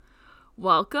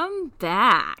Welcome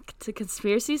back to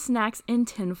Conspiracy Snacks and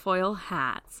Tinfoil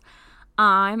Hats.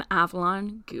 I'm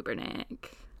Avalon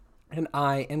Gubernick. And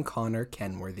I am Connor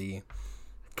Kenworthy.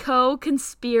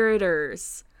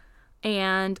 Co-conspirators.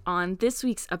 And on this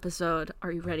week's episode,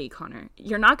 are you ready, Connor?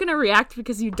 You're not going to react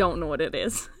because you don't know what it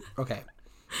is. Okay.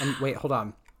 Wait, hold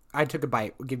on. I took a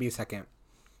bite. Give me a second.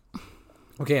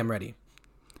 Okay, I'm ready.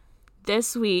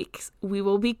 This week, we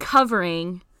will be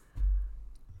covering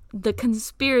the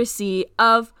conspiracy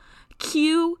of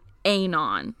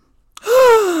QAnon.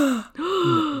 I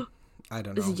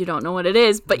don't know. You don't know what it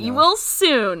is, but you will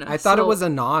soon. I thought it was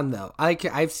Anon, though.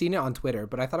 I've seen it on Twitter,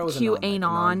 but I thought it was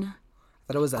QAnon. I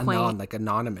thought it was Anon, like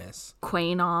anonymous.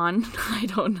 Quanon. I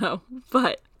don't know,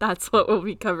 but that's what we'll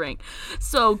be covering.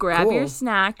 So grab your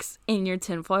snacks and your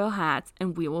tinfoil hats,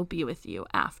 and we will be with you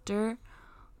after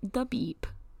the beep.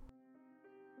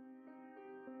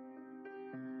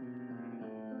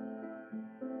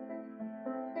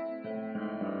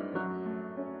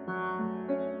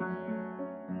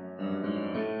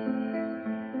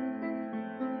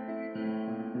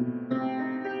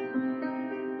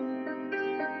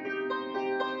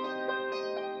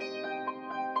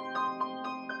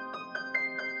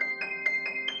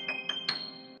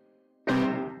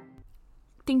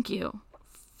 Thank you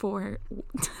for...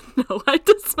 No,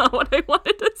 that's not what I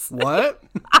wanted to say. What?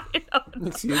 I don't know.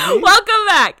 Excuse me? Welcome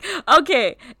back.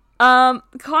 Okay.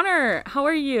 Connor, how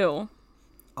are you?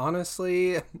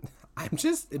 Honestly, I'm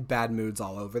just in bad moods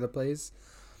all over the place.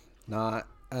 I've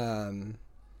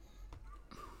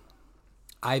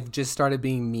just started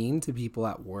being mean to people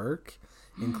at work,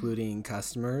 including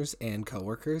customers and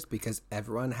coworkers, because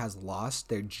everyone has lost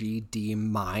their GD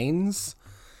minds.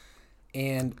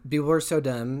 And people are so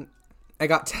dumb. I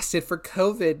got tested for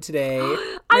COVID today.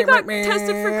 I got tested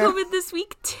for COVID this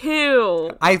week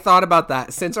too. I thought about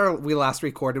that. Since we last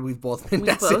recorded, we've both been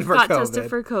tested for COVID. Tested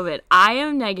for COVID. I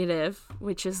am negative,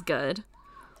 which is good.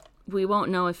 We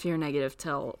won't know if you're negative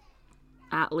till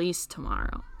at least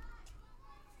tomorrow.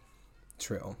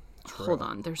 True. Hold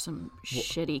on. There's some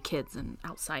shitty kids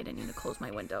outside. I need to close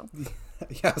my window.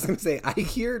 Yeah, I was going to say, I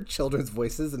hear children's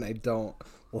voices and I don't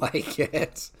like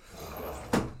it.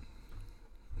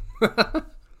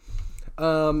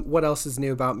 What else is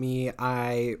new about me?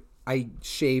 I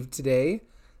shaved today.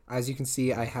 As you can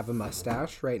see, I have a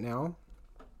mustache right now.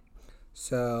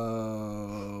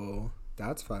 So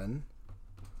that's fun.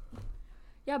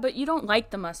 Yeah, but you don't like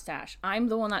the mustache. I'm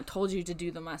the one that told you to do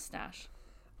the mustache.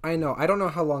 I know. I don't know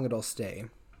how long it'll stay.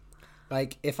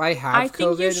 Like, if I have I think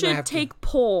COVID you should and I have take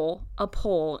a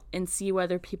poll and see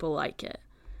whether people like it.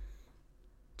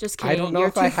 Just kidding. I don't know You're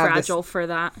if too I have fragile for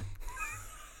that.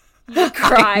 You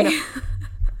cry.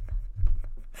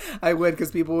 I would,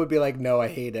 because people would be like, no, I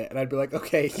hate it. And I'd be like,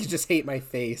 okay, you just hate my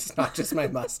face, not just my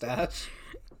mustache.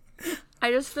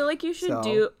 I just feel like you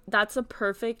should that's a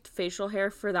perfect facial hair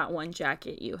for that one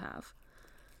jacket you have.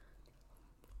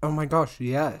 Oh my gosh,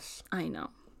 yes. I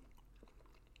know.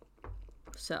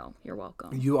 So, you're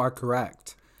welcome. You are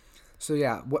correct. So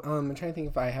yeah, I'm trying to think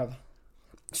if I have...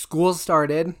 School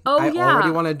started. I already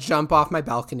want to jump off my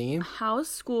balcony. How's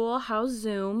school? How's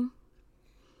Zoom?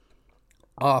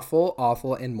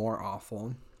 Awful, and more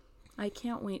awful. I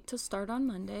can't wait to start on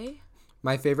Monday.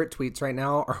 My favorite tweets right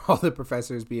now are all the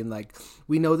professors being like,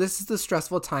 we know this is the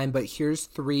stressful time, but here's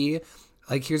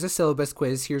a syllabus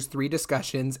quiz, here's 3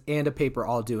 discussions, and a paper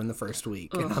all due in the first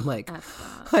week. And I'm like,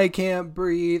 I can't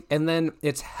breathe. And then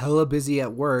it's hella busy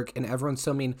at work, and everyone's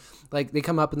so mean. Like, they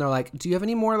come up and they're like, do you have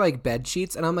any more, like, bed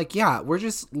sheets? And I'm like, yeah, we're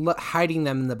just hiding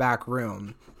them in the back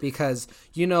room. Because,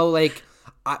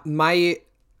 my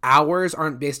hours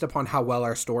aren't based upon how well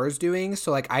our store is doing.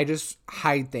 So, like, I just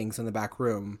hide things in the back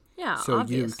room. Yeah, so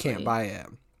obviously. You can't buy it.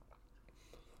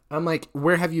 I'm like,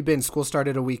 where have you been? School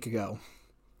started a week ago.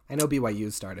 I know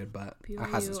BYU started, but it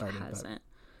hasn't started.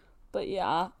 But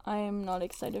yeah, I am not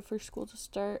excited for school to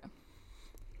start.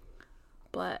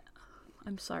 But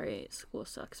I'm sorry, school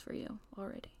sucks for you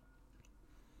already.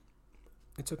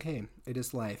 It's okay. It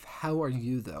is life. How are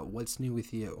you, though? What's new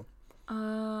with you?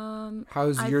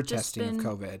 How's your testing of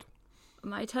COVID?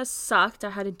 My test sucked. I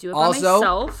had to do it by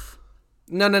myself.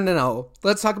 No.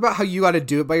 Let's talk about how you got to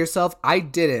do it by yourself. I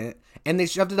didn't. And they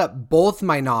shoved it up both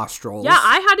my nostrils. Yeah,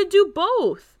 I had to do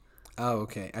both. Oh,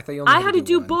 okay. I thought you only had to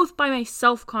do both by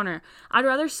myself, Connor. I'd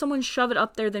rather someone shove it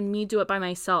up there than me do it by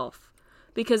myself.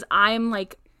 Because I'm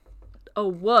like a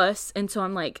wuss. And so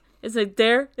I'm like, is it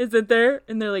there? Is it there?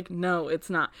 And they're like, no, it's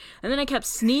not. And then I kept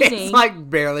sneezing. It's like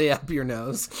barely up your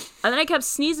nose. And then I kept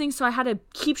sneezing, so I had to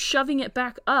keep shoving it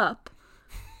back up.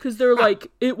 Because they're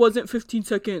like, it wasn't 15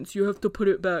 seconds. You have to put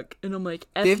it back. And I'm like,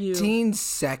 F 15 you.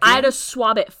 seconds? I had to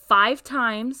swab it 5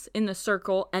 times in the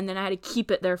circle, and then I had to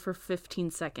keep it there for 15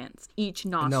 seconds, each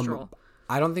nostril. No,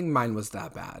 I don't think mine was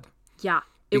that bad. Yeah,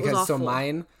 it was awful. So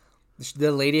mine,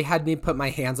 the lady had me put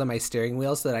my hands on my steering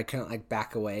wheel so that I couldn't, like,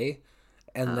 back away.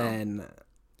 And then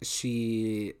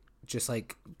she just,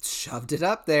 like, shoved it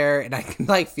up there, and I can,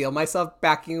 like, feel myself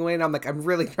backing away, and I'm like, I'm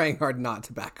really trying hard not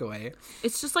to back away.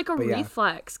 It's just like a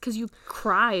reflex, because you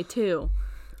cry, too.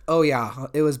 Oh, yeah,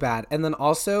 it was bad. And then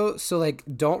also, so, like,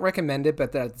 don't recommend it,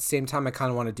 but at the same time, I kind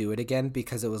of want to do it again,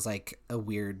 because it was, like,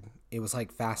 it was,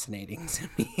 like, fascinating to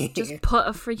me. Just put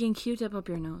a freaking Q-tip up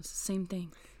your nose. Same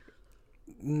thing.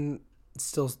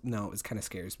 Still, no, it kind of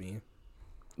scares me.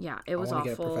 Yeah, it was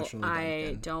awful.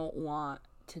 I don't want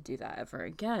to do that ever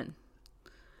again.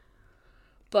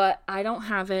 But I don't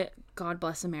have it. God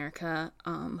bless America.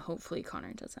 Hopefully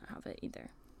Connor doesn't have it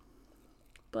either.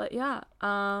 But yeah,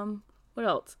 what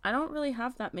else? I don't really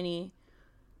have that many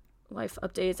life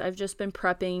updates. I've just been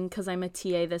prepping because I'm a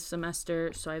TA this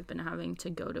semester, so I've been having to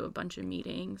go to a bunch of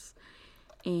meetings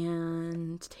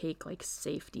and take like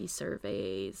safety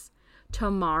surveys.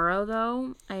 Tomorrow,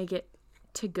 though, I get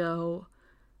to go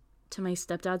to my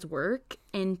stepdad's work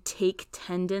and take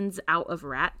tendons out of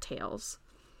rat tails.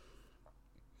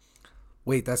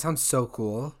 Wait, that sounds so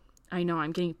cool. I know,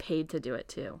 I'm getting paid to do it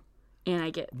too. And I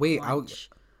get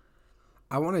lunch.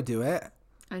 I want to do it.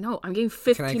 I know, I'm getting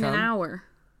 $15 an hour.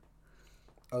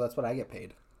 Oh, that's what I get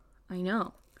paid. I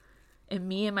know. And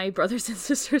me and my brothers and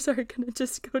sisters are going to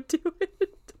just go do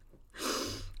it.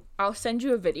 I'll send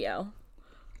you a video.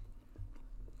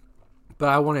 But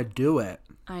I want to do it.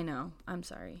 I know. I'm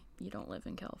sorry. You don't live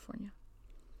in California.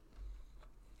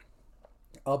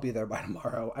 I'll be there by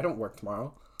tomorrow. I don't work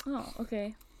tomorrow. Oh,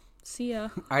 okay. See ya.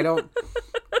 I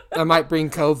might bring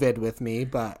COVID with me,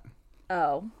 but.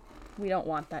 Oh, we don't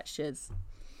want that shiz.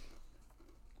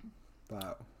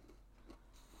 But.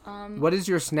 What is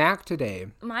your snack today?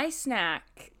 My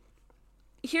snack.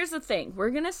 Here's the thing. We're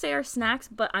going to say our snacks,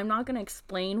 but I'm not going to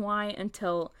explain why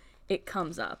until it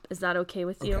comes up. Is that okay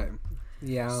with you? Okay.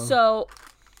 Yeah. So,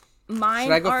 mine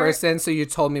Should I go first then, so you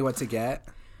told me what to get?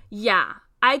 Yeah.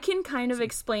 I can kind of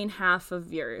explain half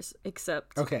of yours,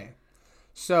 except... Okay.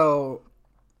 So,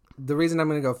 the reason I'm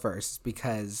going to go first is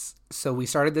because... So, we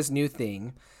started this new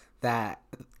thing that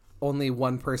only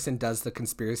one person does the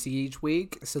conspiracy each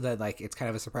week, so that, like, it's kind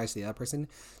of a surprise to the other person.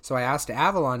 So, I asked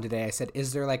Avalon today, I said,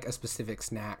 is there, like, a specific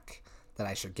snack that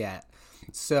I should get?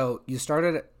 So, you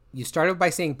started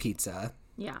by saying pizza.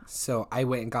 Yeah. So I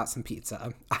went and got some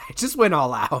pizza. I just went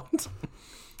all out.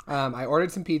 I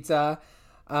ordered some pizza.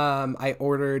 Then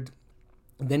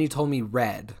you told me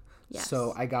red. Yes.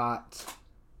 So I got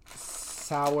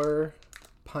sour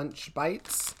punch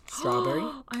bites, strawberry.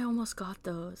 I almost got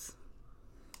those.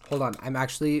 Hold on.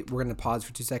 We're going to pause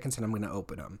for 2 seconds and I'm going to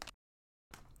open them.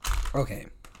 Okay.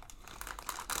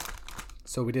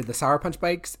 So we did the sour punch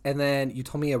bites and then you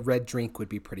told me a red drink would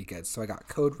be pretty good. So I got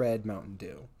Code Red Mountain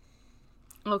Dew.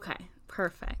 Okay,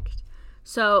 perfect.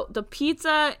 So the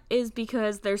pizza is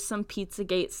because there's some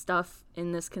Pizzagate stuff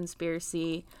in this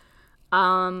conspiracy.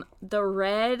 The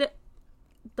red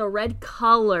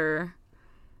color,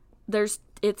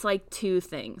 it's like 2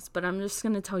 things, but I'm just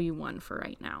going to tell you one for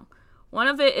right now. One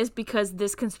of it is because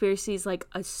this conspiracy is like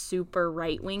a super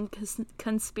right-wing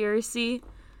conspiracy.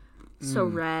 So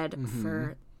red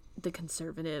for the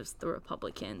conservatives, the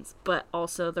Republicans, but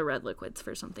also the red liquids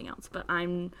for something else. But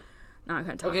I'm not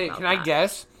going to talk about that. Okay, can I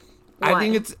guess? What? I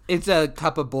think it's a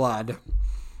cup of blood.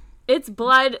 It's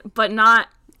blood, but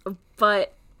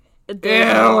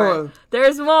there's Ew. more.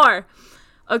 There's more.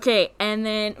 Okay, and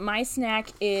then my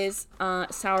snack is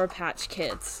Sour Patch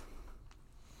Kids.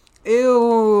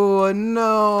 Ew,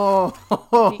 no.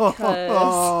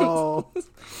 Because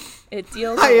it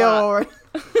deals a lot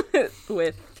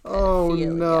with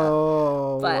pedophilia.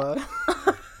 No. But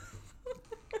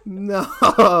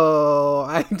no,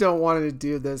 I don't want to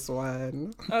do this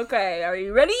one. okay, are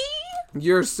you ready?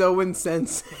 You're so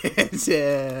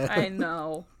insensitive. I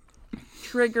know.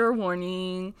 Trigger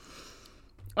warning.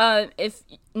 But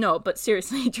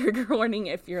seriously, trigger warning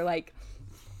if you're like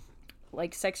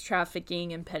sex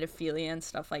trafficking and pedophilia and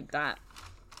stuff like that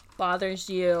bothers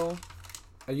you.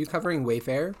 Are you covering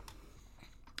Wayfair?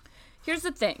 Here's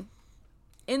the thing.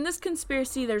 In this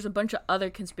conspiracy, there's a bunch of other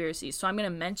conspiracies, so I'm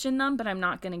going to mention them, but I'm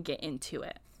not going to get into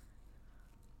it.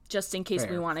 Just in case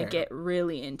we want to get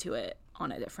really into it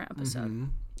on a different episode.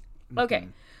 Mm-hmm. Okay.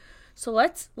 So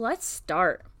let's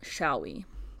start, shall we?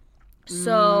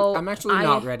 So I'm actually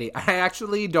not ready. I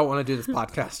actually don't want to do this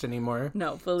podcast anymore.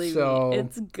 No, believe me,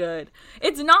 it's good.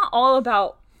 It's not all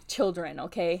about children,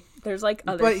 okay? There's like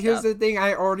other But stuff. here's the thing,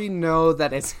 I already know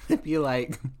that it's gonna be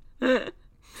like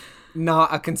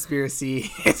not a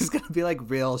conspiracy. It's gonna be like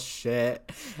real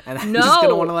shit. And I'm just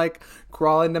gonna wanna like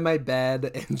crawl into my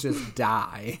bed and just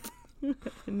die.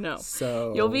 No.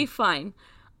 So You'll be fine.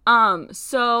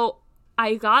 So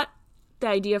I got the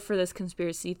idea for this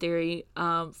conspiracy theory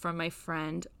from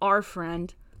our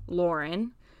friend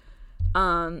Lauren.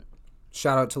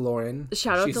 Shout out to Lauren.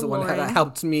 She's the one that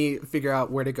helped me figure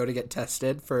out where to go to get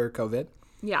tested for COVID.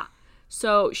 Yeah.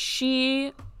 So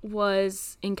she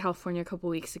was in California a couple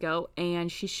weeks ago, and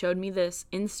she showed me this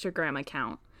Instagram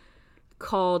account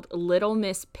called Little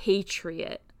Miss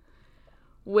Patriot,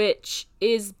 which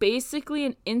is basically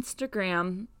an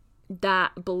Instagram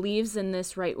that believes in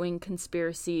this right-wing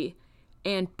conspiracy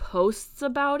and posts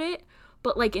about it,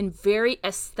 but like in very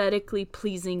aesthetically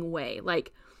pleasing way.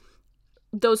 Like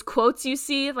those quotes you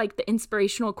see, like the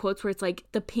inspirational quotes where it's like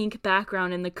the pink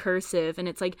background and the cursive, and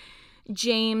it's like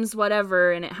James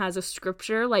whatever, and it has a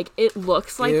scripture. Like it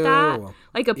looks like that,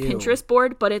 like a Pinterest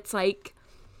board, but it's like,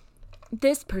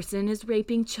 this person is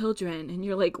raping children, and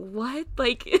you're like, what?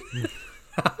 Like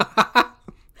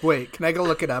Wait, can I go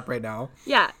look it up right now?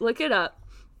 Yeah, look it up.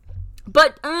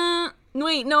 But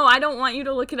wait, no, I don't want you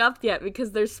to look it up yet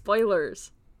because there's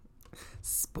spoilers.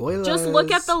 Spoilers. Just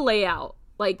look at the layout.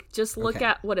 Like, just look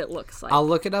at what it looks like. I'll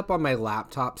look it up on my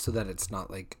laptop so that it's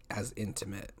not like as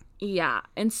intimate. Yeah.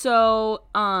 And so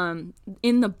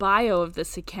in the bio of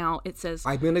this account, it says,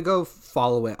 I'm going to go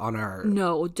follow it on our...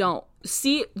 No, don't.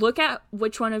 See, look at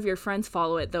which one of your friends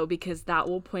follow it, though, because that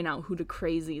will point out who the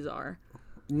crazies are.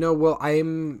 No, well,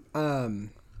 I'm...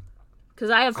 Because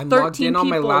I have 13 I'm logged in on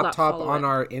my people laptop that on it.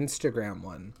 our Instagram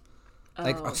one.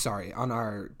 Like, sorry, on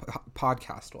our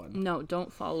podcast one. No,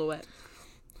 don't follow it.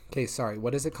 Okay, sorry.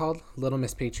 What is it called? Little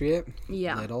Miss Patriot?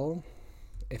 Yeah. Little,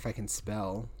 if I can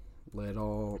spell,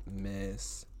 Little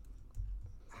Miss...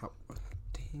 How?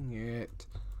 Dang it.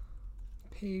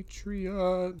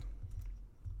 Patriot.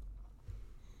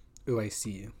 Ooh, I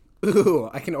see you. Ooh,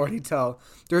 I can already tell.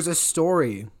 There's a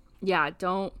story. Yeah,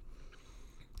 don't.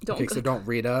 Okay, so don't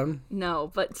read them.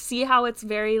 No, but see how it's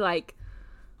very like,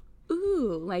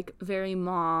 ooh, like very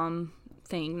mom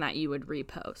thing that you would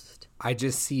repost. I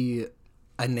just see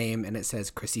a name and it says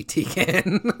Chrissy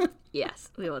Teigen. Yes,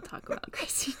 we will talk about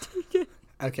Chrissy Teigen.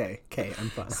 Okay, I'm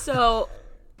fine. So,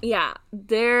 yeah,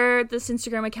 this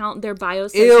Instagram account, their bio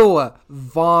says... Ew,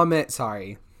 vomit.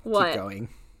 Sorry. What? Keep going.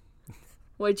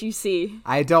 What'd you see?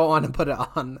 I don't want to put it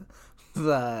on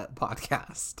the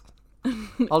podcast.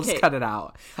 I'll just cut it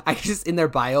out. I just, in their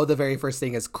bio, the very first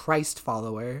thing is Christ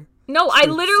follower. No, I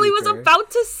literally was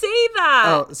about to say that.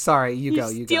 Oh, sorry. You go.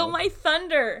 Steal my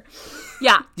thunder.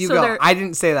 Yeah. You go. I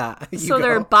didn't say that.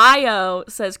 Their bio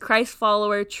says Christ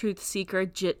follower, truth seeker,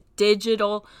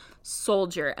 digital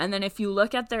soldier. And then if you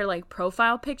look at their like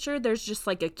profile picture, there's just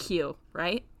like a Q,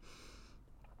 right?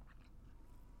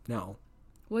 No.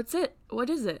 What's it? What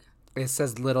is it? It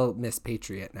says Little Miss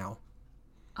Patriot now.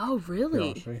 Oh,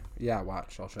 really? Here, yeah,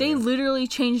 watch. I'll show They you. literally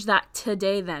changed that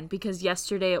today then, because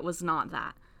yesterday it was not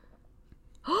that.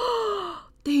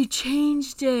 They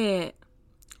changed it.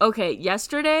 Okay,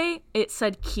 yesterday it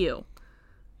said Q.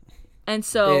 And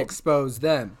so... They exposed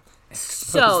them.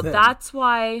 That's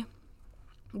why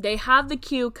they have the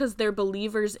Q, because they're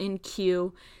believers in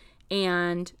Q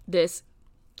and this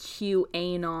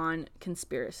QAnon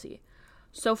conspiracy.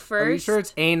 So first... Are you sure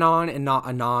it's Anon and not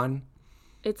Anon?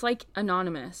 It's like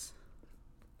anonymous.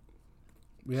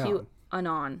 Yeah.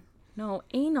 Anon. No,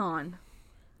 Anon.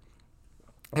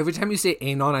 Every time you say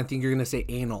Anon, I think you're going to say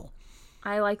anal.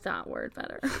 I like that word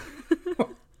better.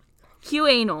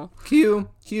 QAnal.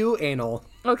 Q anal.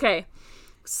 Okay.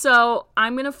 So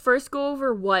I'm going to first go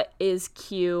over what is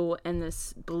Q and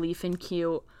this belief in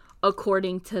Q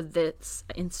according to this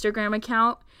Instagram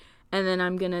account. And then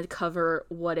I'm going to cover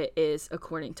what it is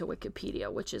according to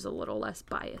Wikipedia, which is a little less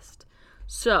biased.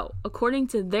 So, according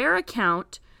to their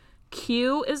account,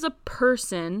 Q is a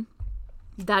person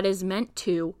that is meant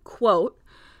to, quote,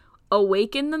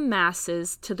 awaken the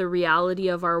masses to the reality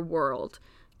of our world.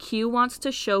 Q wants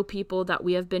to show people that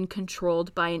we have been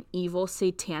controlled by an evil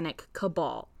satanic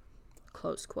cabal.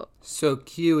 Close quote. So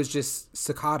Q is just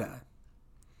cicada.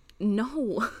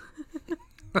 No.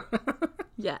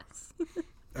 Yes.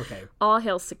 Okay. All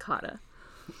hail cicada.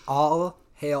 All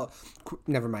hail.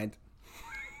 Never mind.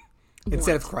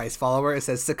 Instead of Christ follower, it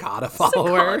says cicada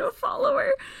follower. Cicada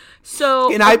follower.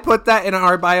 So Can I put that in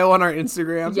our bio on our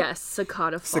Instagram? yes,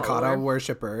 cicada follower. Cicada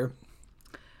worshiper.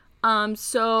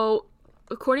 So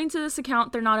according to this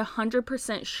account, they're not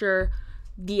 100% sure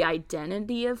the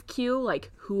identity of Q,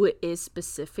 like who it is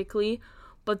specifically,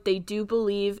 but they do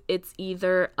believe it's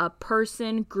either a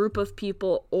person, group of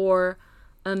people, or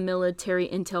a military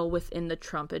intel within the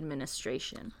Trump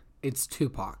administration. It's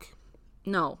Tupac.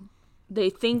 No. They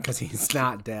think... Because he's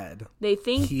not dead. They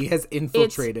think... He has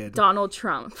infiltrated... It's Donald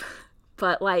Trump.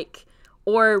 But, like...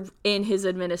 Or in his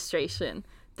administration.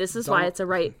 This is why it's a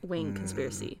right-wing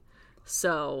conspiracy.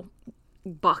 So,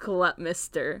 buckle up,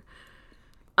 mister.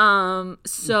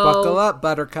 Buckle up,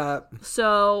 Buttercup.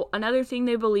 So, another thing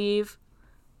they believe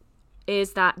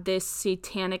is that this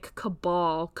satanic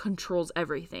cabal controls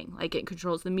everything. Like, it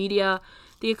controls the media,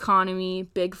 the economy,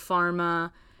 big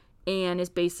pharma, and is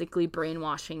basically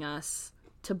brainwashing us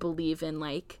to believe in,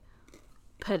 like,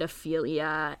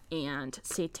 pedophilia and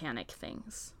satanic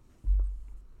things.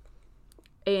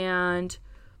 And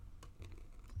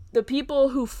the people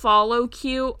who follow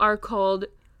Q are called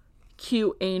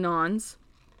QAnons.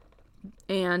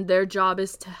 And their job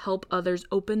is to help others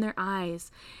open their eyes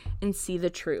and see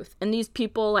the truth. And these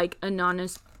people, like,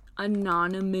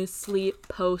 anonymously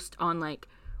post on, like,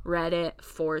 Reddit,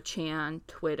 4chan,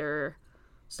 Twitter,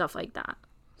 stuff like that.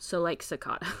 So, like,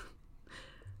 Cicada.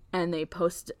 And they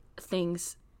post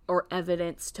things or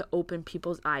evidence to open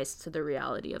people's eyes to the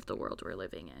reality of the world we're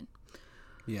living in.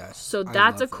 Yes. So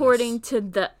that's according to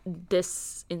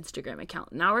this Instagram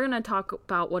account. Now we're going to talk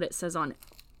about what it says on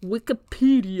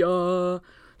Wikipedia.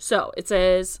 So it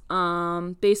says,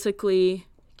 basically,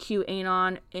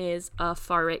 QAnon is a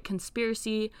far-right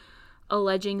conspiracy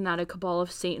alleging that a cabal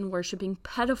of Satan-worshipping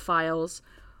pedophiles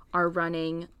are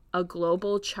running a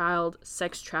global child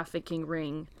sex trafficking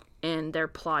ring, and they're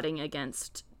plotting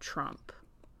against Trump.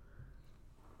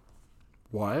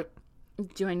 What?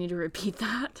 Do I need to repeat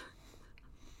that?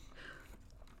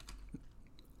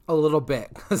 A little bit,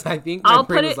 because I think my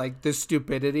brain was like, this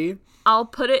stupidity. I'll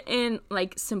put it in,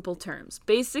 like, simple terms.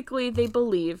 Basically, they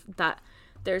believe that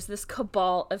there's this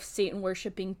cabal of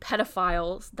Satan-worshipping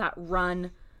pedophiles that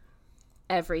run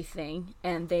everything,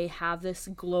 and they have this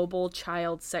global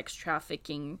child sex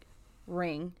trafficking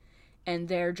ring, and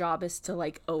their job is to,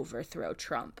 like, overthrow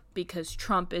Trump, because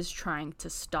Trump is trying to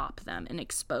stop them and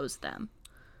expose them.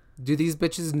 Do these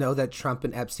bitches know that Trump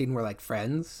and Epstein were, like,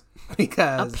 friends?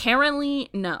 Because... Apparently,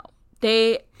 no.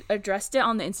 They addressed it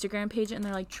on the Instagram page, and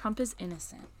they're like, Trump is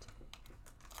innocent.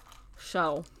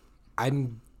 So...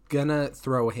 I'm gonna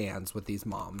throw hands with these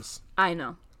moms. I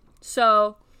know.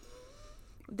 So,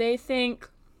 they think...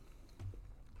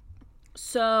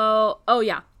 So, oh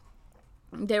yeah.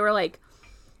 They were like,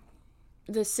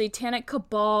 the satanic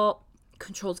cabal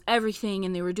controls everything,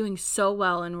 and they were doing so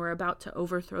well, and were about to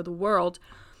overthrow the world.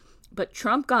 But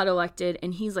Trump got elected,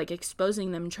 and he's, like,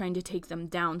 exposing them, trying to take them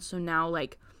down. So now,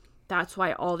 like, that's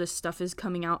why all this stuff is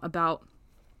coming out about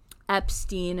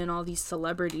Epstein and all these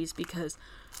celebrities, because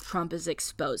Trump is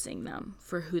exposing them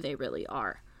for who they really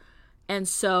are. And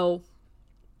so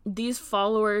these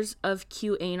followers of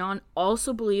QAnon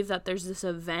also believe that there's this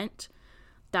event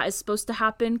that is supposed to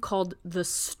happen called the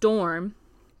Storm,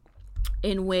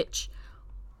 in which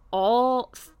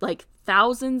all, like,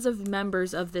 thousands of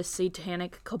members of this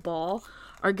satanic cabal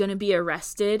are going to be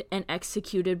arrested and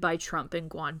executed by Trump in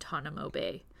Guantanamo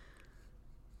Bay.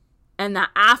 And that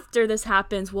after this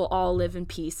happens, we'll all live in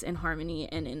peace and harmony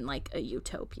and in, like, a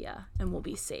utopia, and we'll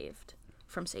be saved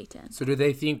from Satan. So do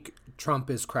they think Trump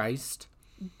is Christ?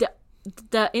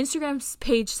 The Instagram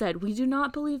page said, we do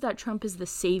not believe that Trump is the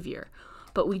savior,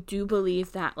 but we do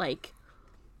believe that, like,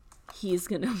 he's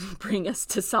going to bring us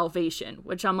to salvation,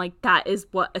 which I'm like, that is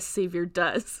what a savior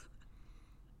does.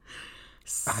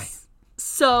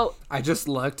 So I just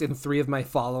looked, and 3 of my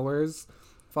followers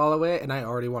follow it, and I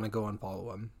already want to go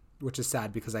unfollow them, which is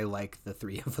sad because I like the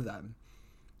 3 of them.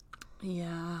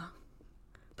 Yeah.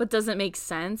 But does it make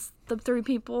sense, the 3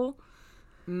 people?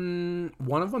 One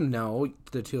of them, no.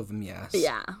 The 2 of them, yes.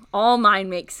 Yeah. All mine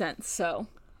make sense, so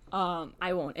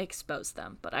I won't expose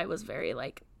them. But I was very,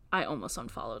 like, I almost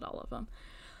unfollowed all of them.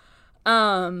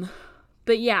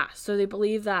 But yeah, so they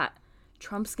believe that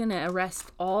Trump's gonna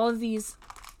arrest all of these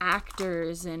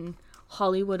actors and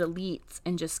Hollywood elites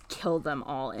and just kill them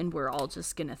all, and we're all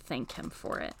just gonna thank him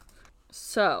for it.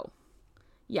 So,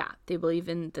 yeah, they believe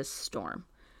in this storm.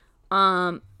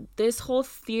 This whole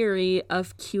theory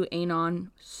of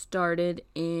QAnon started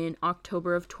in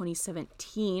October of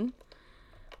 2017.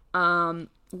 When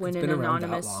it's an been around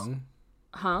anonymous... that long.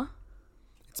 Huh?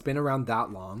 It's been around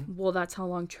that long. Well, that's how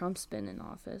long Trump's been in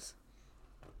office.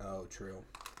 Oh, true.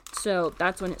 So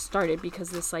that's when it started, because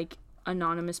this, like,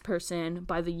 anonymous person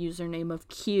by the username of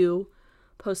Q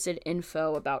posted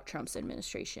info about Trump's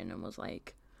administration and was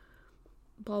like,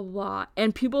 blah, blah, blah.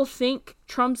 And people think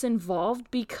Trump's involved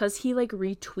because he, like,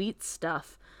 retweets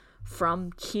stuff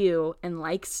from Q and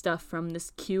likes stuff from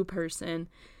this Q person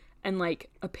and like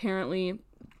apparently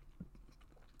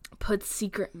puts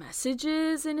secret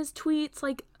messages in his tweets,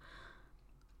 like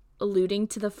alluding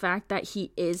to the fact that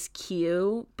he is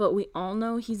Q, but we all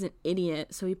know he's an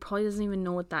idiot, so he probably doesn't even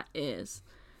know what that is.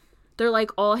 They're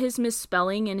like, all his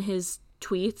misspelling in his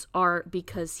tweets are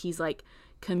because he's like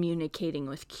communicating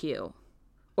with Q,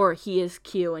 or he is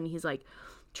Q and he's like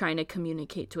trying to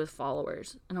communicate to his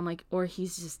followers. And I'm like, or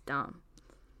he's just dumb.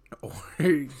 Or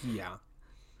yeah.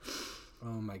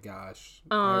 Oh my gosh.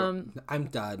 I'm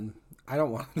done. I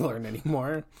don't want to learn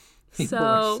anymore. People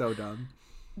are so dumb.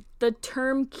 The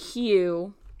term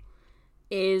Q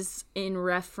is in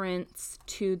reference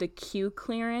to the Q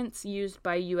clearance used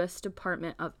by U.S.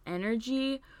 Department of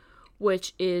Energy,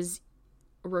 which is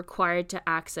required to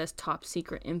access top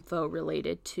secret info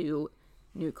related to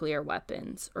nuclear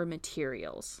weapons or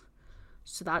materials.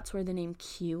 So that's where the name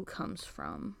Q comes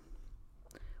from,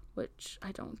 which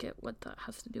I don't get what that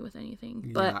has to do with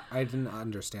anything. But yeah, I didn't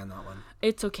understand that one.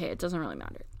 It's okay. It doesn't really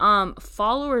matter.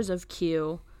 Followers of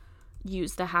Q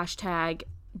use the hashtag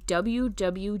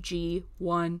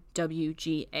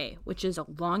WWG1WGA, which is a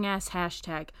long-ass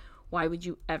hashtag. Why would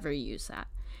you ever use that?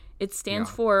 It stands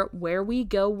for Where We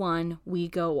Go One, We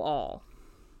Go All.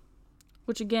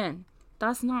 Which, again,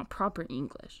 that's not proper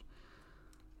English.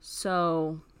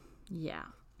 So, yeah.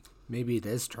 Maybe it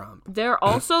is Trump. They're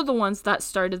also the ones that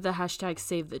started the hashtag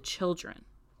Save the Children.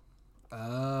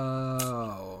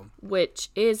 Oh. Which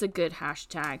is a good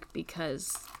hashtag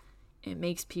because it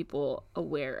makes people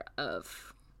aware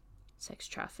of sex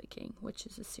trafficking, which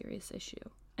is a serious issue.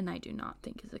 And I do not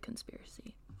think is a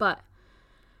conspiracy. But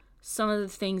some of the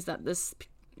things that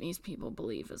these people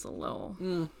believe is a little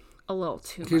too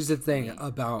much. Here's the thing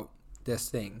about this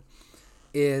thing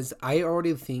is I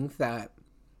already think that,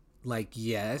 like,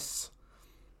 yes,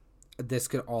 this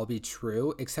could all be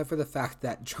true, except for the fact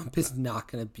that Trump is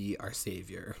not going to be our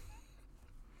savior.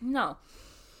 No.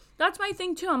 That's my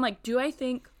thing, too. I'm like, do I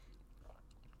think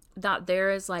that there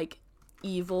is, like,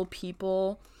 evil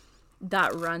people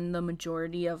that run the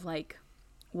majority of, like,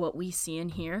 what we see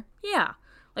and hear? Yeah.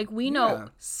 Like, we know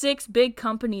 6 big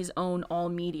companies own all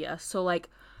media. So, like,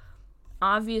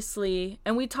 obviously,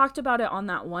 and we talked about it on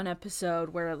that one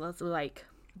episode where, like,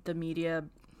 the media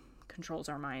controls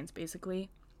our minds, basically.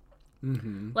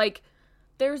 Mm-hmm. Like,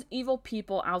 there's evil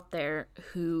people out there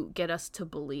who get us to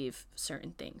believe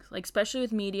certain things. Like, especially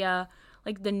with media,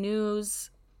 like, the news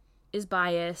is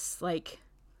biased. Like,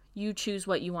 you choose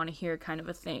what you want to hear kind of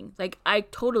a thing. Like, I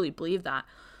totally believe that.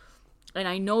 And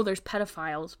I know there's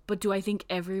pedophiles, but do I think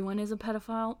everyone is a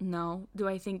pedophile? No. Do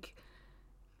I think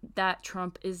that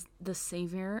Trump is the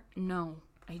savior? No,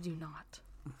 I do not.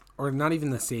 Or not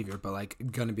even the savior, but, like,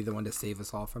 gonna be the one to save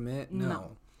us all from it?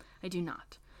 No, I do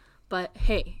not. But,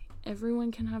 hey,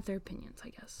 everyone can have their opinions, I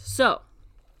guess. So.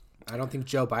 I don't think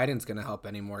Joe Biden's gonna help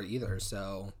anymore either,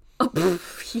 so. Oh,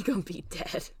 he gonna be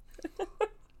dead.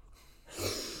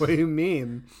 What do you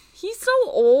mean? He's so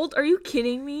old. Are you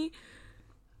kidding me?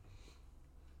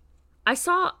 I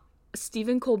saw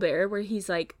Stephen Colbert where he's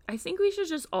like, I think we should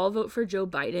just all vote for Joe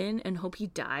Biden and hope he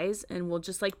dies, and we'll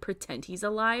just, like, pretend he's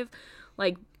alive,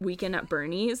 like Weekend at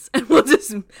Bernie's, and we'll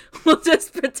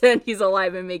just pretend he's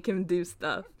alive and make him do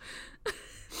stuff.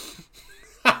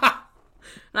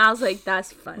 And I was like,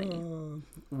 that's funny.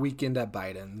 Weekend at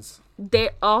Biden's.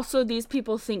 These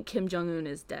people think Kim Jong-un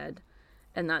is dead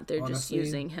and that they're just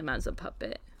using him as a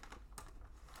puppet.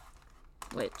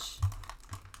 Which,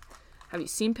 have you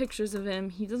seen pictures of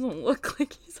him? He doesn't look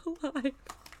like he's alive.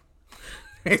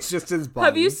 It's just his body.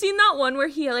 Have you seen that one where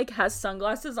he, like, has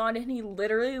sunglasses on and he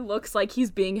literally looks like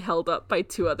he's being held up by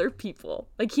 2 other people?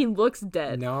 Like, he looks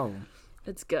dead. No.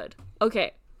 It's good.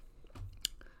 Okay.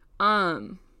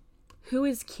 Who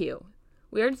is Q?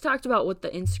 We already talked about what the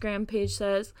Instagram page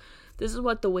says. This is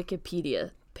what the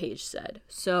Wikipedia page said.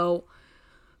 So,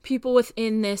 people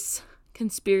within this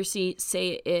conspiracy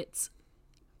say it's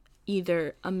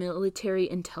either a military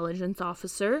intelligence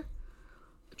officer,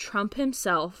 Trump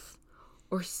himself,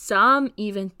 or some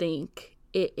even think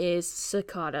it is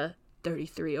Cicada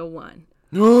 3301.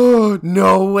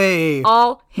 No way.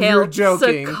 All hail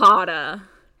Cicada.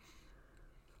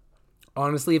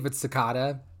 Honestly, if it's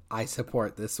Cicada, I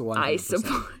support this one. I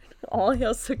support. All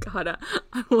hail Cicada.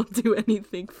 I will do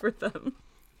anything for them.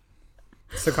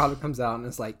 Cicada comes out and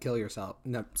is like, kill yourself.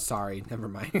 No, sorry, never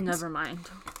mind. Never mind.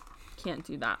 Can't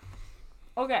do that.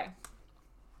 Okay.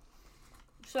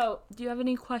 So, do you have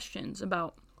any questions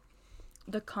about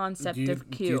the concept of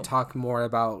Q? Do you talk more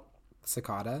about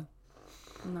Cicada?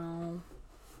 No.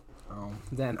 Oh,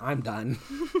 then I'm done.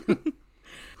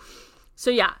 So,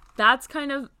 yeah, that's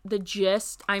kind of the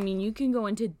gist. I mean, you can go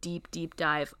into deep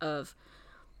dive of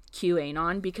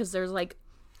QAnon because there's like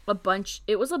a bunch.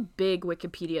 It was a big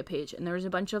Wikipedia page, and there was a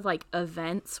bunch of like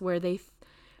events where they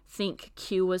think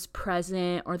Q was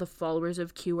present, or the followers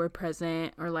of Q were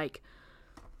present, or like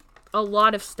a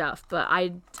lot of stuff. But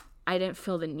I didn't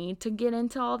feel the need to get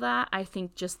into all that. I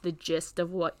think just the gist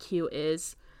of what Q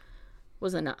is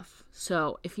was enough.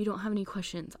 So if you don't have any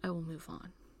questions, I will move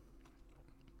on.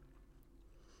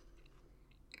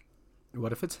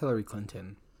 What if it's Hillary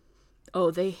Clinton?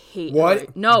 Oh, they hate what?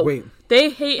 Hillary. No, wait. They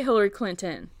hate Hillary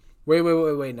Clinton.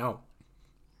 Wait, no.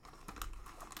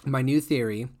 My new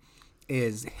theory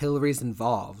is Hillary's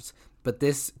involved, but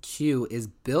this Q is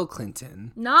Bill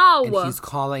Clinton. No! And he's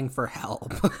calling for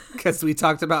help. Because we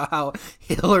talked about how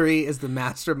Hillary is the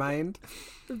mastermind.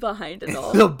 Behind it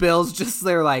all. So Bill's just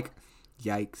there like,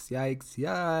 yikes.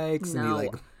 No,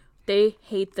 And they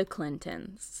hate the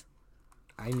Clintons.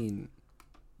 I mean,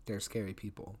 they're scary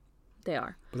people. They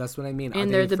are. But that's what I mean. And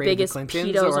are they're they the afraid biggest of the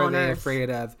Clintons, pedos or on are they earth. afraid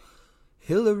of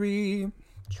Hillary?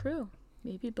 True.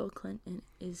 Maybe Bill Clinton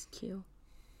is Q.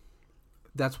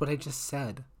 That's what I just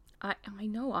said. I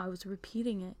know. I was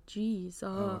repeating it. Jeez.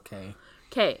 Okay.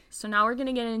 Okay, so now we're going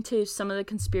to get into some of the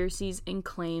conspiracies and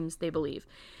claims they believe.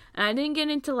 And I didn't get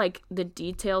into, like, the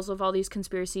details of all these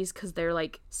conspiracies because they're,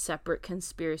 like, separate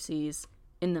conspiracies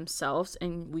in themselves,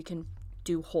 and we can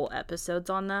do whole episodes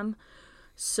on them.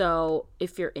 So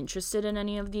if you're interested in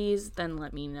any of these, then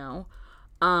let me know.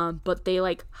 But they,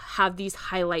 like, have these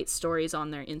highlight stories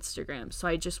on their Instagram. So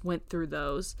I just went through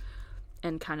those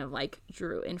and kind of, like,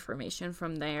 drew information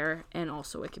from there and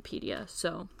also Wikipedia.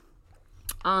 So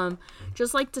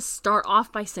just like to start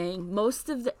off by saying most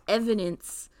of the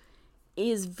evidence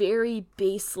is very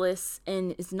baseless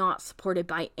and is not supported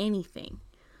by anything.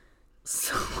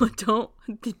 So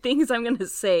the things I'm going to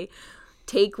say,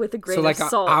 take with a grain of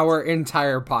salt. So like our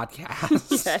entire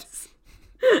podcast. Yes.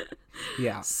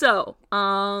 Yeah. So,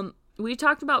 we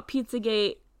talked about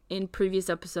Pizzagate in previous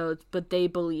episodes, but they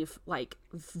believe, like,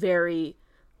 very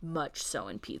much so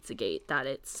in Pizzagate that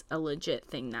it's a legit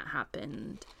thing that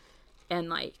happened. And,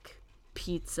 like,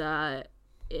 pizza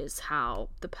is how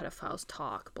the pedophiles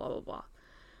talk, blah, blah,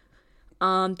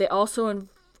 blah. They also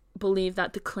believe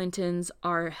that the Clintons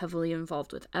are heavily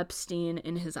involved with Epstein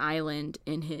in his island,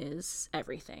 in his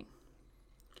everything.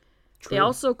 True. They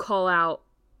also call out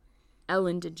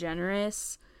Ellen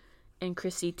DeGeneres and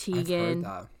Chrissy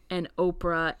Teigen and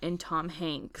Oprah and Tom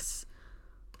Hanks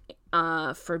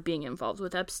for being involved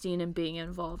with Epstein and being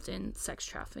involved in sex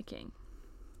trafficking.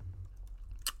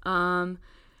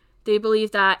 They believe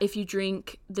that if you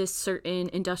drink this certain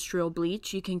industrial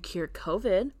bleach, you can cure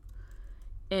COVID.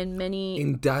 And many...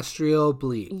 Industrial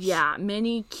bleach. Yeah,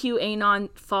 many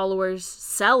QAnon followers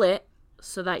sell it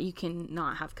so that you can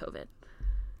not have COVID.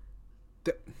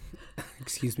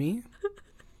 Excuse me?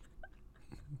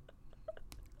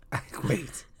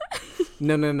 Wait.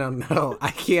 No.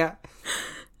 I can't.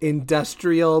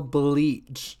 Industrial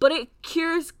bleach. But it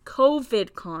cures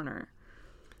COVID, Connor.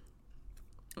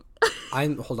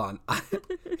 Hold on.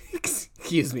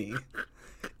 Excuse me.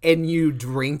 And you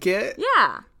drink it?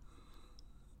 Yeah.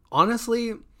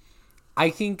 Honestly, I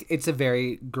think it's a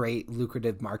very great,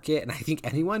 lucrative market, and I think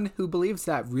anyone who believes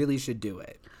that really should do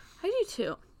it. I do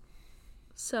too.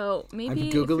 So maybe I'm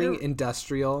Googling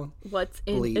industrial what's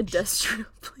in bleach. Industrial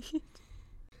bleach.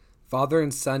 Father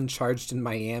and son charged in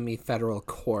Miami federal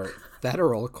court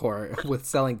with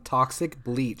selling toxic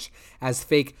bleach as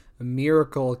fake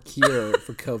miracle cure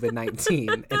for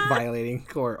COVID-19 and violating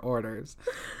court orders.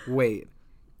 Wait.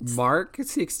 Mark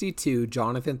 62,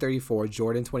 Jonathan 34,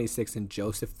 Jordan 26, and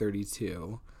Joseph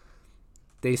 32.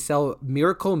 They sell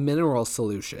Miracle Mineral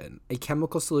Solution, a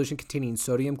chemical solution containing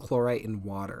sodium chloride in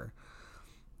water.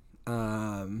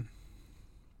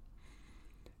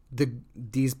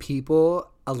 These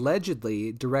people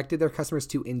allegedly directed their customers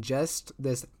to ingest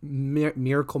this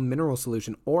Miracle Mineral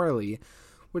Solution orally,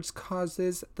 which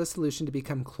causes the solution to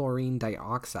become chlorine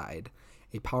dioxide,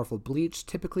 a powerful bleach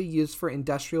typically used for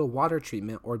industrial water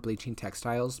treatment or bleaching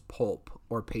textiles, pulp,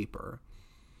 or paper.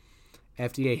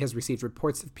 FDA has received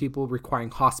reports of people requiring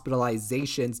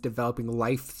hospitalizations, developing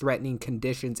life-threatening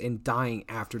conditions, and dying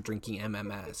after drinking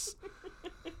MMS.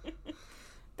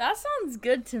 That sounds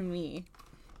good to me.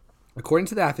 According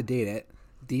to the affidavit,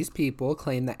 these people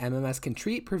claim that MMS can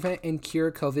treat, prevent, and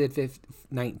cure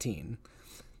COVID-19.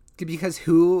 Because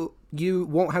you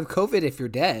won't have COVID if you're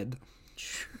dead.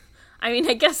 I mean,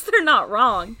 I guess they're not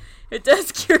wrong. It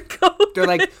does cure COVID. They're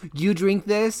like, you drink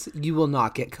this, you will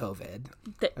not get COVID.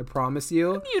 I promise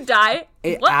you. You die.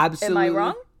 What? Absolutely. Am I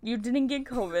wrong? You didn't get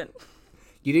COVID.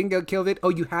 You didn't get COVID. Oh,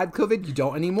 you had COVID? You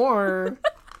don't anymore.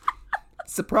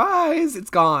 Surprise, it's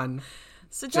gone.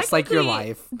 So Just like your technically,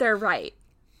 life. they're right.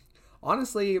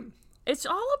 Honestly, It's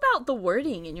all about the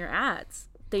wording in your ads.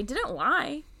 They didn't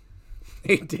lie.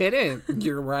 they didn't.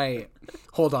 You're right.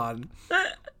 Hold on.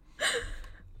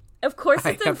 Of course,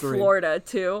 I it's in have to read. Florida,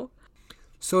 too.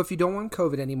 So if you don't want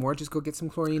COVID anymore, just go get some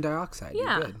chlorine dioxide.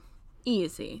 Yeah. You're good.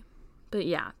 Easy. But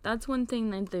yeah, that's one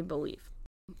thing that they believe.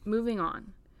 Moving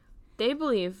on. They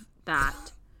believe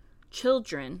that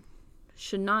children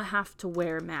should not have to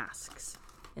wear masks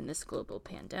in this global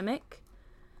pandemic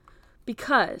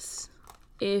because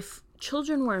if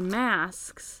children wear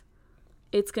masks,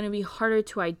 it's going to be harder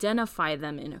to identify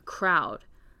them in a crowd,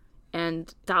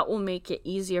 and that will make it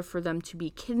easier for them to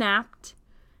be kidnapped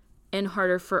and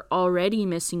harder for already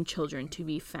missing children to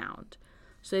be found.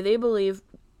 So they believe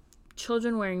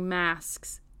children wearing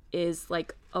masks is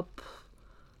like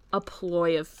a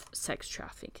ploy of sex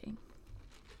trafficking.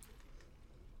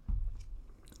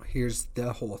 Here's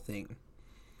the whole thing.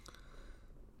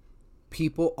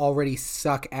 People already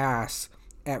suck ass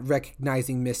at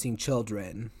recognizing missing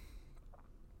children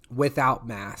without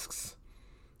masks.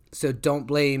 So don't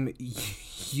blame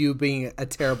you being a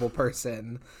terrible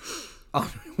person on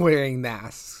wearing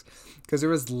masks. Because there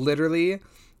was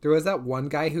that one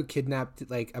guy who kidnapped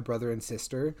like a brother and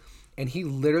sister, and he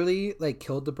literally like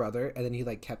killed the brother and then he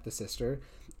like kept the sister,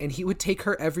 and he would take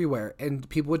her everywhere and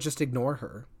people would just ignore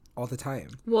her all the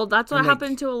time. Well, that's what And, like,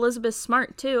 happened to Elizabeth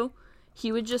Smart too.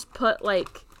 He would just put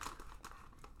like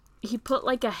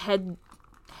a head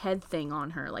thing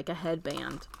on her, like a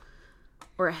headband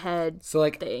or a head So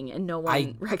like thing, and no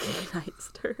one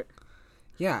recognized her.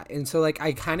 yeah, and so like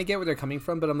I kind of get where they're coming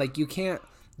from, but I'm like, you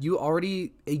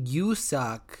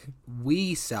suck,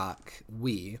 we suck,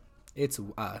 it's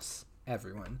us,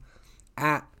 everyone,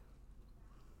 at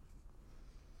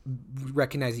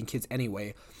recognizing kids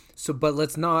anyway. So, but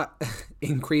let's not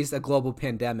increase a global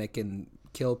pandemic and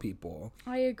kill people.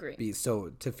 I agree.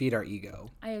 To feed our ego.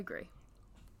 I agree.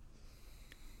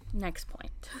 Next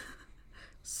point.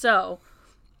 So,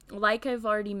 like I've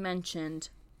already mentioned,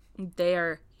 they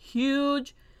are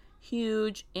huge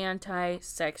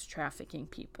anti-sex trafficking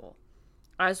people.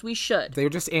 As we should. They're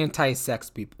just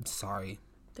anti-sex people. Sorry.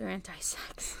 They're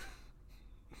anti-sex.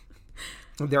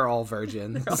 They're all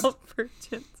virgins. They're all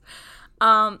virgins.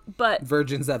 But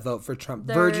virgins that vote for Trump.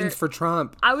 Virgins for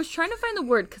Trump. I was trying to find the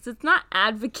word because it's not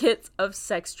advocates of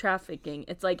sex trafficking.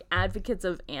 It's like advocates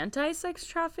of anti-sex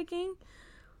trafficking.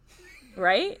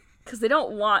 Right? Because they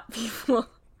don't want people.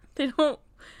 They don't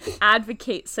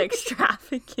advocate sex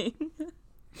trafficking.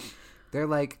 They're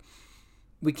like,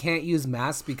 we can't use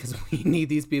masks because we need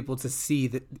these people to see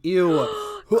that. Ew.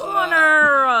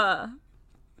 Connor!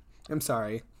 I'm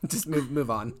sorry. Just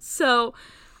move on. So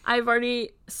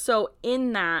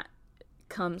in that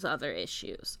comes other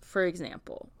issues. For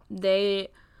example, they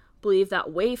believe that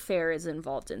Wayfair is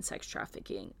involved in sex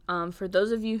trafficking. For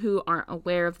those of you who aren't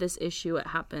aware of this issue, it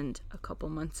happened a couple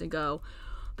months ago.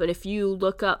 But if you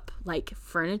look up like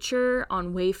furniture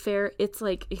on Wayfair, it's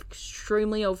like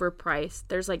extremely overpriced.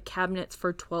 There's like cabinets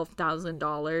for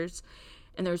 $12,000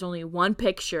 and there's only one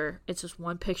picture. It's just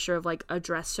one picture of like a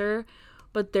dresser,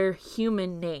 but they're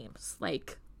human names.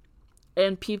 Like,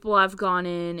 and people have gone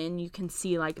in and you can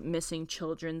see like missing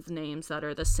children's names that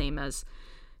are the same as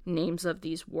names of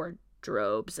these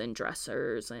wardrobes and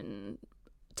dressers and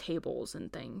tables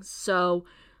and things. So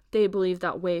they believe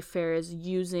that Wayfair is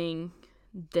using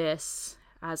this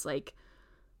as like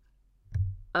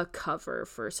a cover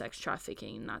for sex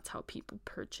trafficking, and that's how people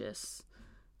purchase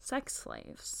sex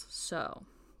slaves. So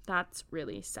that's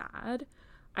really sad.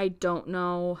 I don't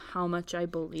know how much I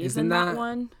believe in that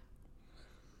one.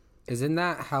 Isn't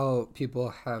that how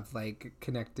people have like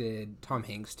connected Tom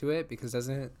Hanks to it? Because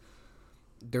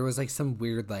there was like some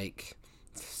weird like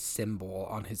symbol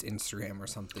on his Instagram or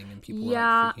something, and people were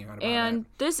like freaking out about and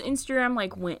it. This Instagram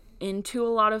like went into a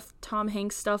lot of Tom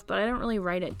Hanks stuff, but I didn't really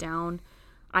write it down.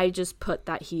 I just put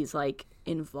that he's like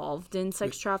involved in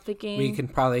sex trafficking. We can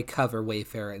probably cover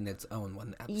Wayfair in its own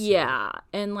one episode. Yeah,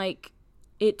 and like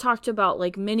it talked about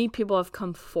like many people have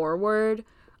come forward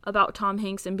about Tom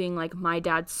Hanks and being like, my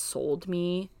dad sold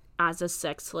me as a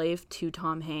sex slave to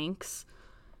Tom Hanks,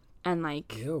 and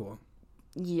like Ew.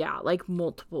 Yeah, like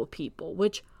multiple people,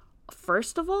 which,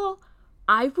 first of all,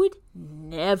 I would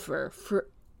never, for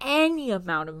any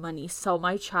amount of money, sell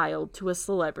my child to a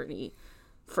celebrity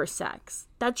for sex.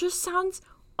 That just sounds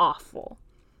awful.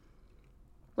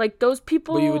 Like, those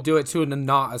people... But you would do it to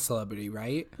not a celebrity,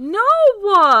 right? No!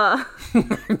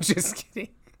 I'm just kidding.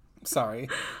 Sorry.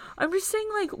 I'm just saying,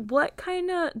 like, what kind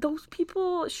of... Those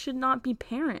people should not be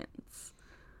parents.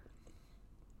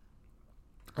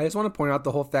 I just want to point out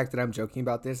the whole fact that I'm joking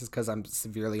about this is because I'm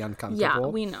severely uncomfortable. Yeah,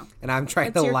 we know. And I'm trying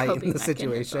It's to your lighten coping the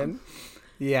situation.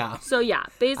 Yeah. So yeah,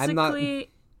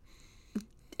 basically,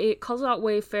 it calls out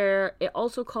Wayfair. It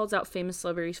also calls out famous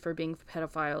celebrities for being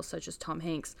pedophiles, such as Tom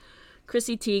Hanks,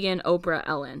 Chrissy Teigen, Oprah,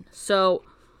 Ellen. So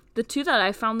the two that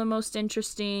I found the most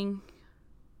interesting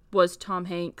was Tom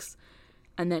Hanks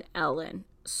and then Ellen.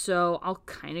 So I'll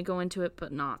kind of go into it,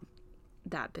 but not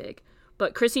that big.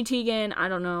 But Chrissy Teigen, I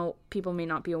don't know, people may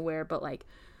not be aware, but like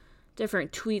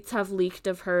different tweets have leaked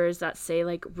of hers that say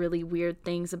like really weird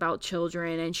things about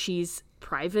children, and she's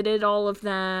privated all of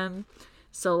them.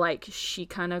 So like she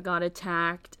kind of got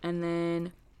attacked. And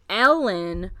then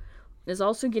Ellen is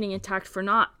also getting attacked for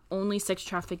not only sex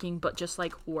trafficking, but just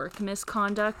like work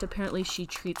misconduct. Apparently she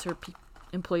treats her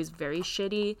employees very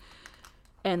shitty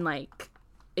and like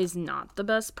is not the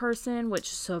best person, which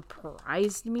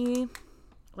surprised me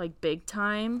like big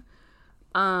time.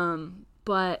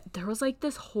 But there was like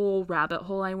this whole rabbit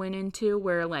hole I went into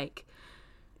where like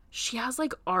she has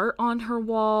like art on her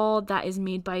wall that is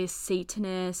made by a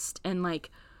Satanist and like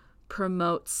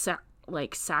promotes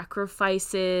like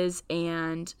sacrifices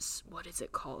and what is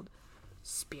it called?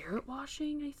 Spirit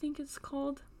washing, I think it's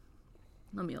called.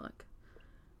 Let me look.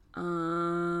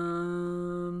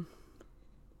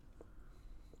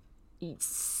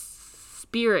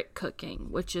 Spirit cooking,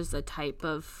 which is a type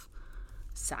of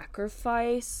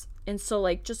sacrifice. And so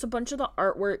like just a bunch of the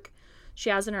artwork she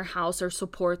has in her house or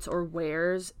supports or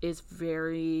wears is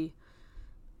very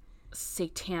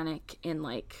satanic and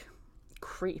like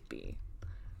creepy.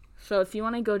 So if you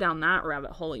want to go down that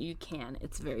rabbit hole, you can.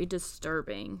 It's very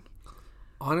disturbing.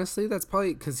 Honestly, that's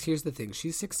probably because here's the thing.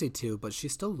 She's 62, but she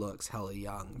still looks hella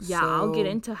young. Yeah, so, I'll get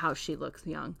into how she looks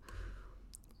young.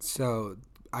 So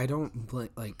I don't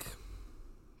like.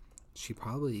 She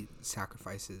probably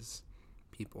sacrifices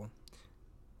people.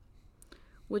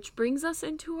 Which brings us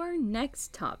into our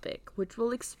next topic, which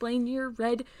will explain your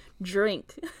red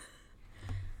drink.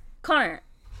 Connor,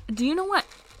 do you know what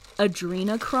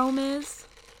adrenochrome is?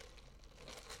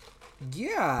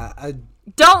 Yeah.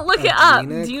 Don't look it up.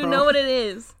 Do you know what it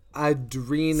is?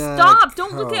 Stop.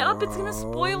 Don't look it up. It's going to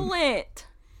spoil it.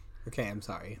 Okay, I'm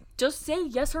sorry. Just say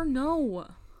yes or no.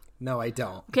 No, I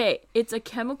don't. Okay, it's a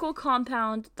chemical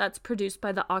compound that's produced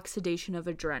by the oxidation of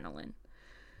adrenaline.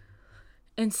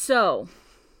 And so,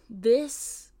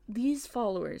 these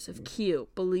followers of Q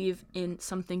believe in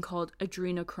something called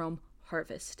adrenochrome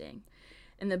harvesting.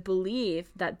 And they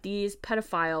believe that these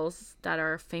pedophiles that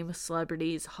are famous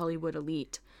celebrities, Hollywood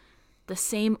elite, the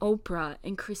same Oprah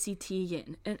and Chrissy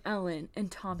Teigen and Ellen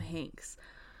and Tom Hanks,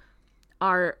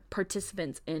 are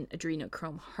participants in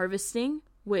adrenochrome harvesting,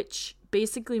 which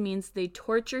basically means they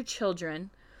torture children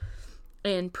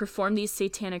and perform these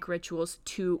satanic rituals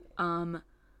to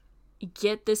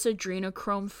get this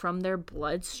adrenochrome from their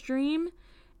bloodstream,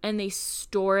 and they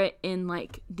store it in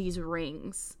like these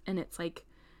rings. And it's like,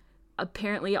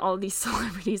 apparently all these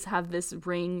celebrities have this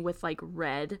ring with like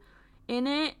red in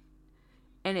it,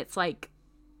 and it's like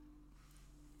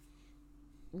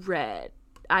red.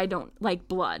 I don't like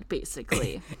blood,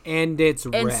 basically. And it's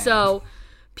red. And so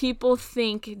people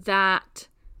think that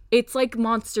it's like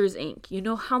Monsters Inc. You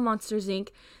know how Monsters Inc.,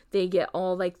 they get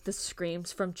all like the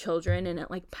screams from children and it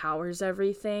like powers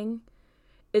everything?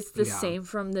 It's the same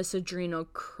from this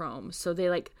adrenochrome. So they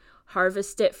like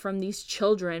harvest it from these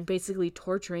children, basically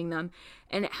torturing them,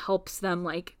 and it helps them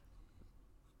like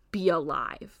be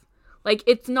alive. Like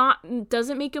it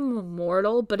doesn't make them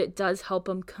immortal, but it does help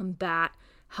them combat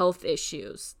health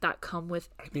issues that come with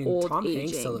old Tom aging.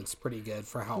 Hanks still looks pretty good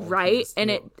for how old right? He is, and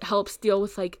it helps deal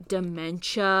with like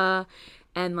dementia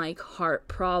and like heart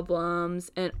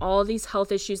problems and all these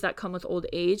health issues that come with old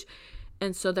age.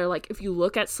 And so they're like, if you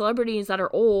look at celebrities that are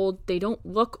old, they don't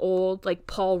look old, like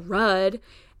Paul Rudd,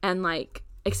 and like,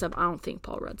 except I don't think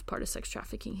Paul Rudd's part of sex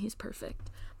trafficking. He's perfect.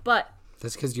 But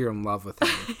that's because you're in love with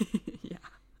him. Yeah.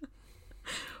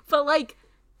 But like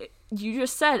you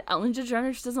just said, Ellen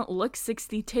DeGeneres doesn't look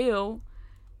 62.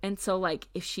 And so like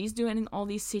if she's doing all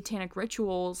these satanic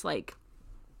rituals, like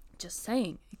just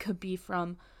saying, it could be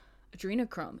from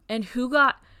adrenochrome. And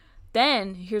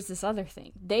then here's this other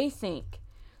thing. They think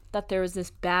that there was this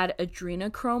bad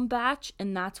adrenochrome batch,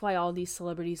 and that's why all these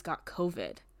celebrities got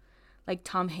COVID. Like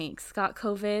Tom Hanks got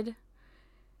COVID,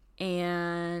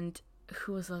 and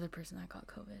who was the other person that got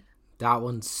COVID? That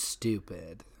one's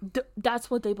stupid.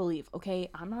 That's what they believe, okay?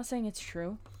 I'm not saying it's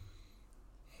true.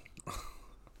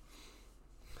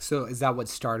 So is that what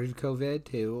started COVID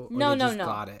too? Or No.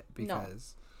 Got it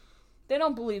because they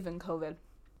don't believe in COVID.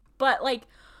 But like,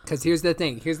 because here's the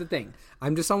thing.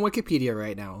 I'm just on Wikipedia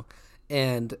right now,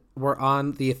 And we're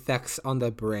on the effects on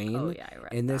the brain. Oh, yeah, I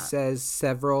read and this that. says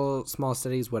several small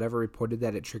studies, whatever, reported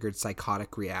that it triggered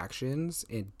psychotic reactions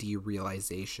and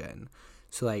derealization.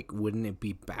 So, like, wouldn't it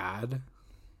be bad?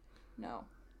 No.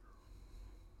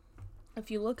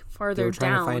 If you look They farther were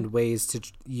trying down, to find ways to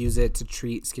use it to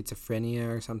treat schizophrenia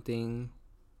or something.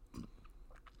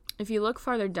 if you look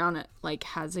farther down, it like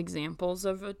has examples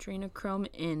of adrenochrome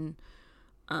in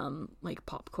like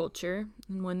pop culture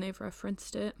and when they've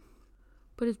referenced it.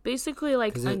 But it's basically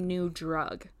like a new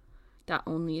drug that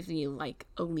only the like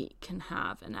elite can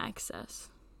have and access.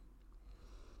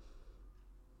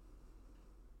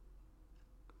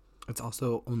 It's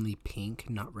also only pink,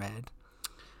 not red.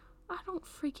 I don't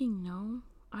freaking know.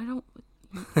 I don't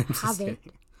I'm just have it.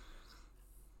 kidding.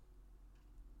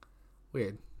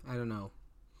 Weird. I don't know.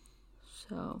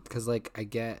 So Because, like, I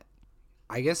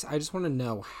guess I just want to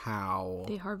know how.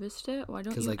 they harvest it? Why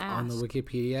don't Because, you like, ask? on the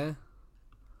Wikipedia,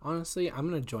 honestly, I'm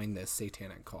going to join this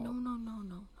satanic cult. No.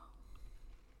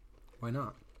 Why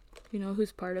not? You know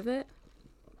who's part of it?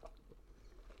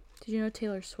 Did you know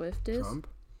Taylor Swift is? Trump?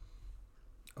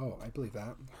 Oh, I believe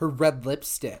that. Her red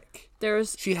lipstick.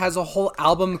 There's She has a whole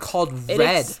album called It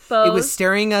Red. It exposed- was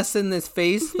staring us in this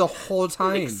face the whole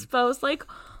time. exposed like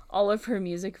all of her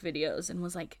music videos and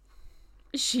was like,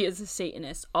 she is a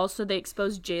Satanist. Also, they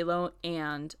exposed J-Lo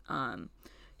and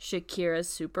Shakira's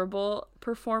Super Bowl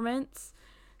performance,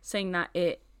 saying that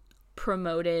it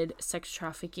promoted sex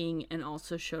trafficking and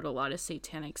also showed a lot of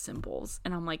satanic symbols.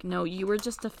 And I'm like, no, you were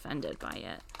just offended by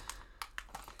it.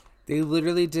 They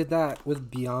literally did that with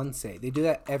Beyonce. They do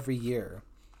that every year.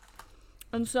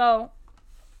 And so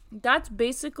that's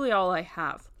basically all I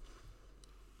have.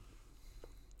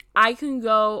 I can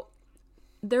go,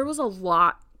 there was a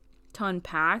lot to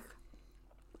unpack,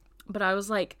 but I was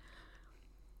like,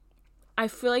 I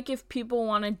feel like if people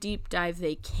want to deep dive,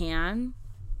 they can.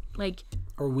 Like,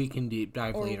 Or we can deep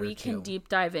dive or later, we can too. deep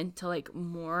dive into like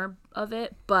more of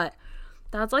it, but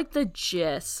that's like the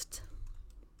gist.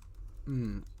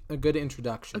 A good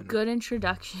introduction. A good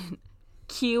introduction.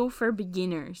 Q for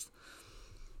beginners.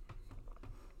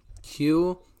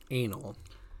 Q anal.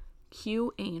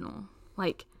 Q anal.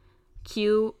 Like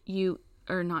Q-U,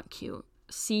 or not Q.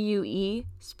 C-U-E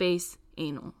space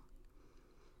anal.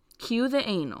 Q the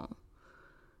anal.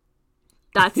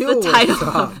 That's the Ew, title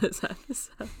stop. of this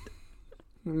episode.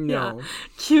 No. Yeah.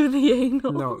 Q the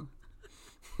anal. No.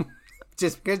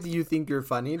 Just because you think you're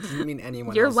funny doesn't mean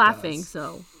anyone You're else laughing, does.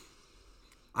 so.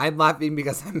 I'm laughing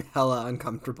because I'm hella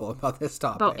uncomfortable about this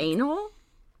topic. About anal?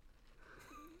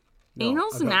 No,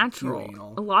 Anal's about natural.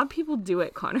 Q-anal. A lot of people do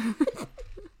it, Connor.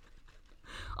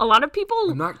 A lot of people.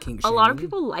 I'm not kink A lot of shaming.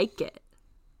 people like it.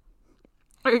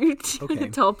 Are you going to Okay.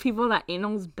 tell people that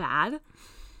anal's bad?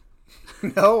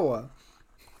 No.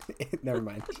 Never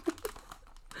mind.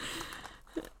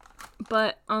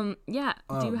 But yeah.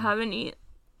 Do you Um. have any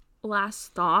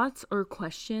last thoughts or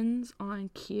questions on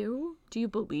Q? Do you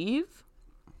believe?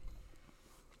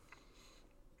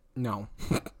 No.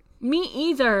 Me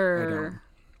either.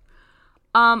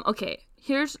 Okay.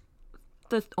 Here's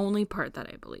the only part that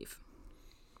I believe.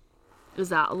 Is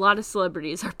that a lot of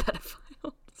celebrities are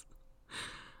pedophiles.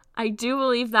 I do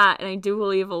believe that, and I do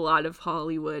believe a lot of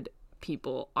Hollywood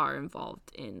people are involved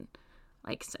in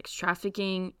like sex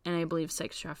trafficking, and I believe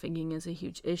sex trafficking is a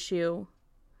huge issue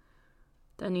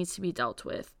that needs to be dealt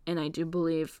with. And I do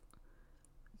believe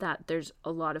that there's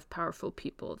a lot of powerful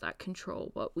people that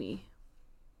control what we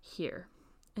hear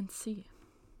and see.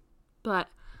 But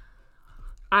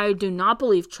I do not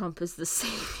believe Trump is the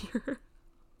savior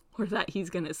or that he's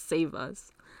going to save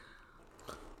us.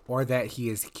 Or that he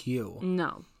is Q.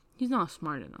 No, he's not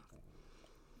smart enough.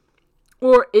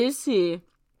 Or is he?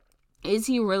 Is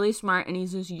he really smart and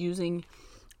he's just using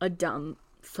a dumb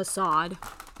facade?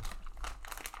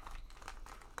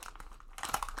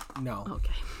 No.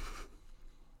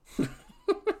 Okay.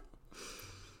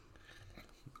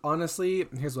 Honestly,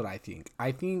 here's what I think.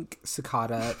 I think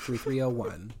Cicada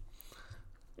 3301.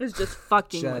 It's just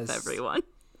fucking with Just- everyone.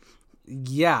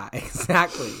 Yeah,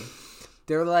 exactly.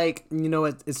 They're like, you know,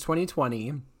 it's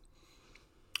 2020.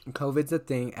 COVID's a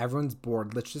thing. Everyone's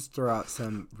bored. Let's just throw out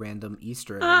some random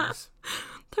Easter eggs.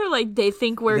 They're like, they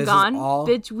think we're This is gone. all-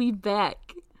 Bitch, we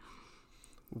back.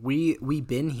 We've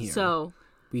been here. So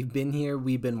We've been here.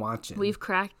 We've been watching. we've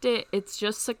cracked it. It's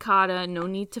just Cicada. No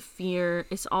need to fear.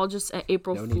 It's all just an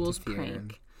April No need to Fool's fear.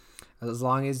 prank. As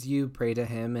long as you pray to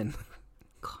him and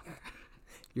Connor.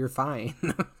 you're fine.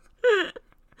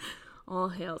 All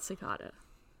hail Cicada.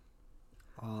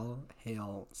 All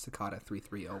hail Cicada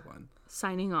 3301.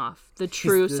 Signing off. The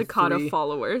true the Cicada three-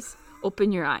 followers.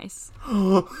 Open your eyes.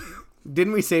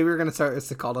 Didn't we say we were going to start a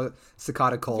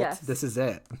cicada cult? Yes. This is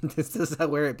it. This is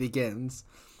where it begins.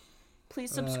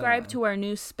 Please subscribe to our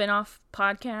new spin-off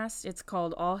podcast. It's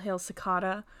called All Hail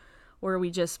Cicada, where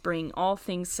we just bring all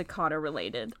things cicada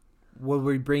related. Will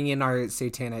we bring in our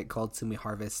satanic cults and we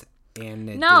harvest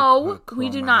and No, we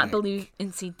do not believe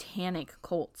in satanic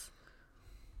cults.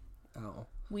 Oh.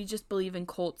 We just believe in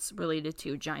cults related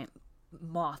to a giant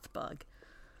moth bug.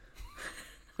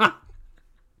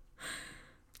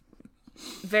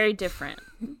 Very different.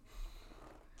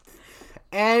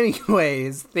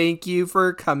 Anyways, thank you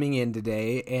for coming in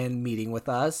today and meeting with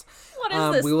us. What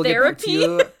is this, we will therapy?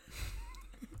 Get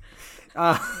back to you.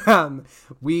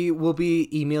 We will be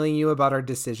emailing you about our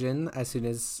decision as soon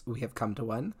as we have come to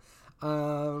one.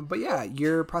 But yeah,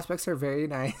 your prospects are very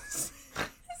nice. Is this an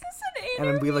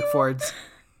interview? And we look forward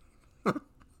to...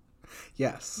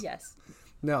 Yes. Yes.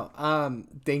 No,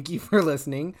 thank you for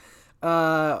listening.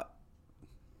 But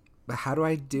how do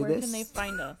I do this? Where can they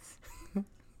find us?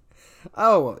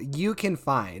 Oh, you can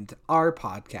find our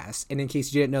podcast, and in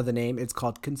case you didn't know the name, it's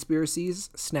called Conspiracies,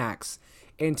 Snacks,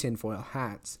 and Tinfoil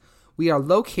Hats. We are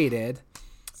located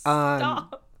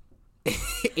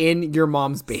in your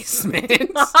mom's basement.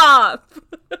 Stop!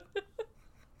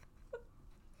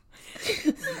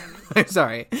 I'm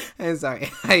sorry.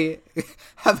 I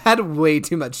have had way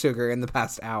too much sugar in the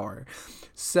past hour.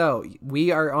 So,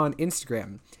 we are on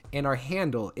Instagram, and our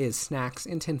handle is Snacks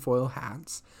and Tinfoil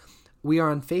Hats. We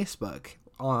are on Facebook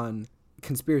on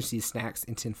Conspiracy Snacks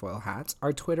and Tinfoil Hats.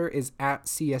 Our Twitter is at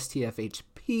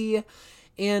CSTFHP,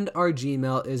 and our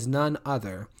Gmail is none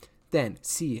other than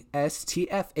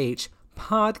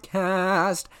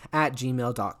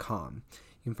CSTFHpodcast@gmail.com.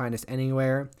 You can find us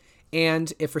anywhere.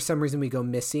 And if for some reason we go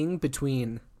missing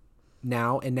between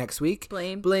now and next week,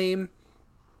 blame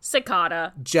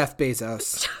Cicada. Jeff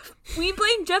Bezos. We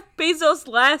blamed Jeff Bezos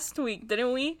last week,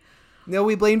 didn't we? No,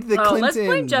 we blamed the Clintons. Let's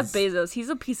blame Jeff Bezos. He's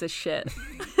a piece of shit.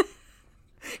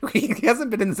 He hasn't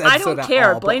been in this episode I don't at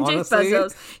care. all, Blame Jeff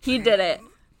Bezos. He did it.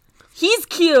 He's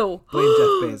Q. Blame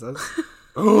Jeff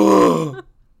Bezos.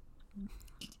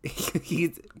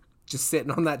 He's just sitting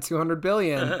on that $200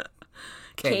 billion.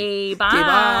 Okay, bye.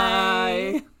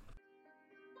 Bye.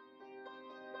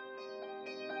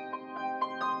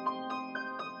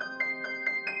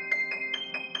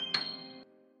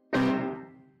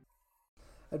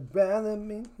 I'd rather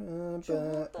be dry.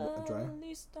 At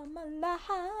least I'm alive.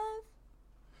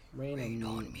 Rain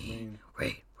on me.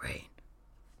 Rain.